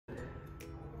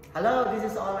Hello, this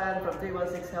is Olan from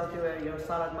 316 Healthyware, your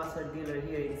Saladmaster dealer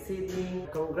here in Sydney.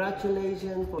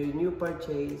 Congratulations for your new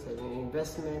purchase and your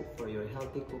investment for your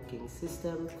healthy cooking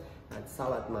system at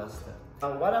Saladmaster.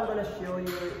 What I'm going to show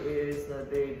you is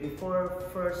the before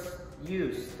first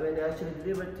use. When they actually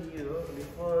deliver to you,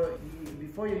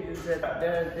 before you use it,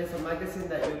 there's a magazine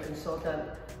that your consultant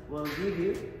will give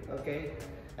you, okay?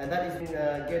 And that is in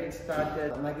Getting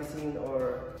Started magazine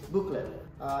or booklet.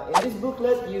 In this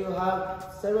booklet, you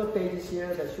have several pages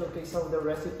here that showcase some of the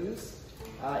recipes.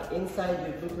 Inside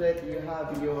your booklet, you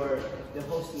have the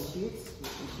hosting sheets,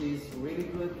 which is really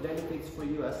good benefits for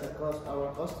you as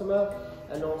our customer,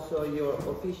 and also your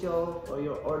official or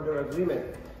your order agreement,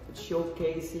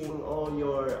 showcasing all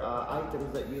your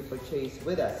items that you purchase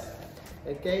with us.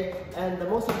 Okay, and the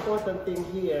most important thing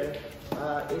here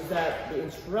is that the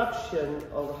instruction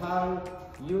of how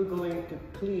you're going to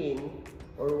clean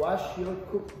or wash your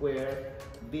cookware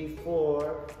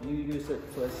before you use it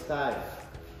first time.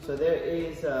 So there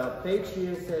is a page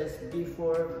here that says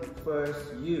before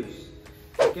first use.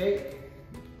 Okay,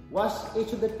 wash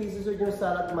each of the pieces of your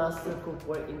Saladmaster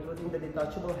cookware, including the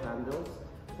detachable handles.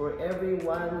 For every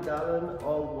 1 gallon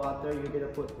of water, you're gonna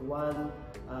put 1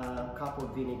 cup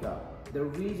of vinegar. The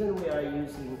reason we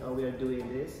are doing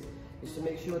this is to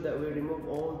make sure that we remove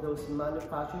all those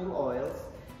manufacturing oils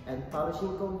and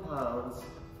polishing compounds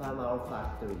from our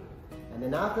factory. And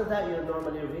then after that, you'll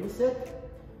normally rinse it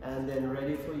and then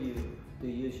ready for you to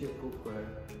use your cookware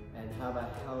and have a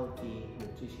healthy,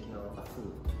 nutritional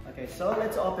food. Okay, so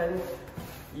let's open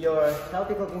your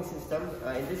healthy cooking system.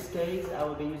 In this case, I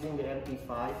will be using the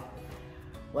MP5.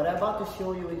 What I'm about to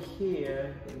show you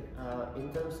here,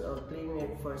 in terms of cleaning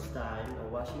it first time or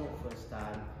washing it first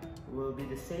time, will be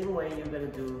the same way you're going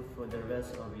to do for the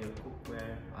rest of your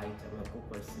cookware item or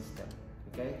cookware system.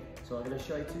 Okay, so I'm going to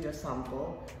show it to you a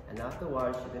sample, and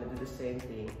afterwards you're going to do the same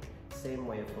thing, same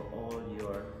way for all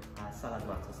your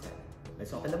Saladmaster set.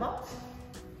 Let's open the box.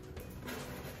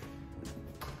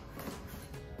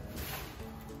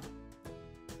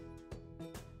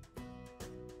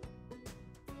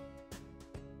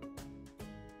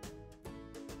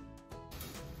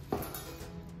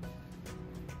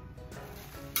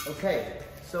 Okay,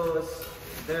 so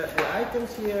the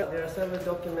items here, there are several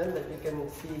documents that you can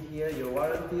see here, your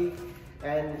warranty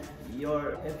and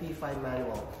your MP5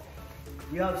 manual.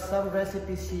 You have some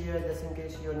recipes here, just in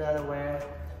case you're not aware.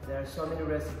 There are so many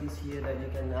recipes here that you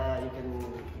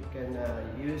can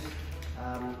use,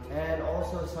 and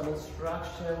also some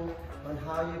instruction on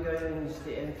how you're going to use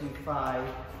the MP5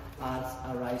 as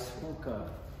a rice cooker.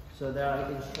 So there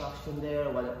are instructions there,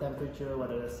 what the temperature,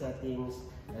 what are the settings,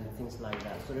 and things like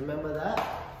that. So remember that.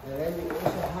 And then you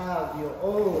also have your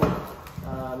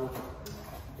own,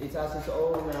 it has its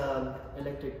own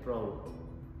electric probe.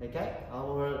 Okay,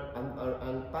 I'll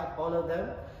unpack all of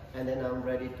them, and then I'm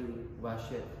ready to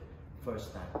wash it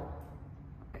first time.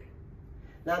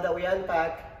 Now that we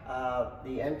unpack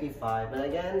the MP5, and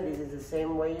again, this is the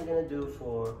same way you're gonna do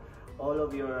for all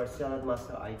of your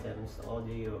Saladmaster items, or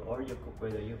your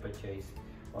cookware that you purchase,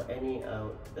 or any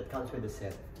that comes with the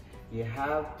set. You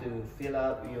have to fill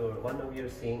up one of your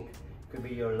sink. Could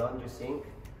be your laundry sink,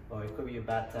 or it could be your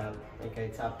bathtub. Okay,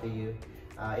 it's up to you.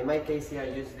 In my case here, I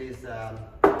use this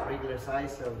regular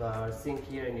size of sink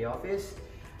here in the office.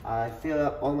 I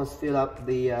almost fill up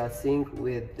the sink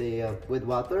with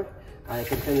water. I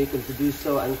continue to do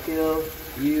so until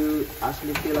you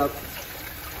actually fill up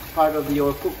part of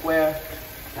your cookware.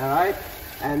 All right,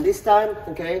 and this time,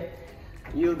 okay,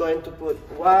 you're going to put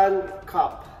 1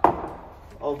 cup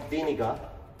of vinegar.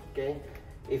 Okay,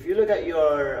 if you look at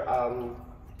your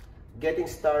Getting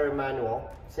Started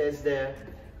manual, it says there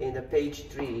in the page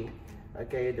 3,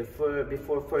 okay,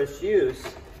 before first use,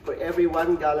 for every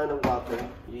 1 gallon of water,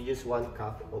 you use 1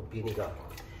 cup of vinegar.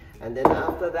 And then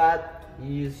after that,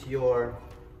 you use your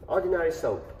ordinary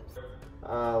soap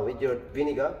with your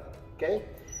vinegar, okay?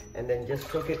 And then just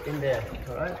soak it in there,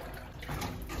 all right?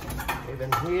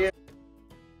 Even here.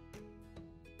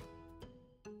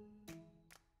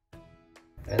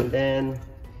 And then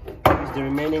use the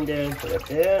remaining there, put it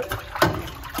there.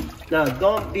 Now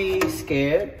don't be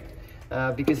scared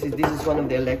because this is one of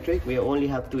the electric. We only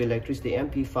have 2 electrics, the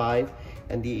MP5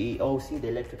 and the EOC, the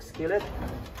electric skillet.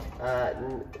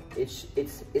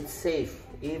 It's safe.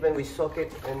 Even we soak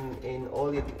it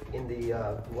in the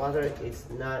water, it's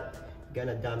not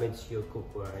gonna damage your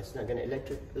cookware. It's not gonna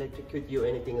electrocute you or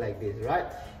anything like this, right?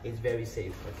 It's very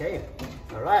safe. Okay,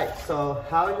 all right. So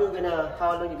how long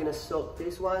you're gonna soak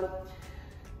this one?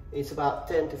 It's about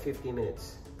 10 to 15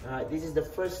 minutes. All right, this is the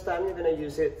first time you're gonna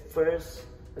use it first,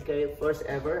 okay, first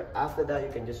ever. After that,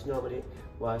 you can just normally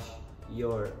wash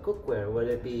your cookware,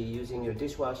 whether it be using your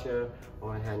dishwasher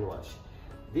or hand wash.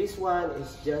 This one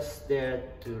is just there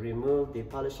to remove the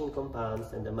polishing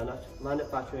compounds and the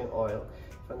manufacturing oil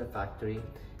from the factory.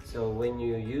 So when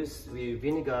you use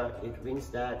vinegar, it rinses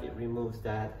that, it removes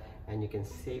that, and you can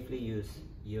safely use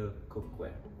your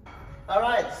cookware.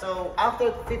 Alright, so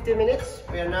after 50 minutes,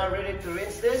 we are now ready to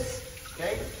rinse this.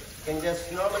 Okay, you can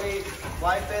just normally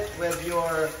wipe it with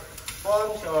your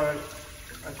sponge or,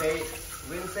 okay,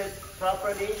 rinse it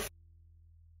properly.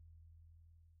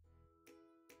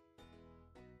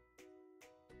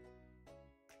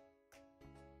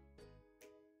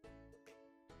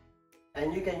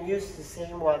 And you can use the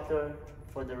same water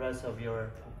for the rest of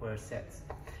your cookware sets.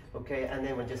 Okay, and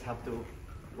then we just have to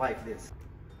wipe this.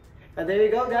 And there you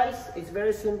go, guys. It's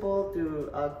very simple to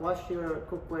wash your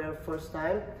cookware first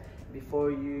time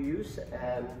before you use.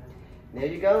 And there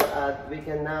you go. We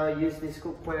can now use this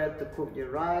cookware to cook your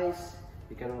rice.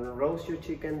 You can roast your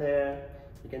chicken there.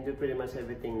 You can do pretty much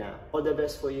everything now. All the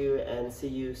best for you and see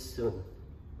you soon.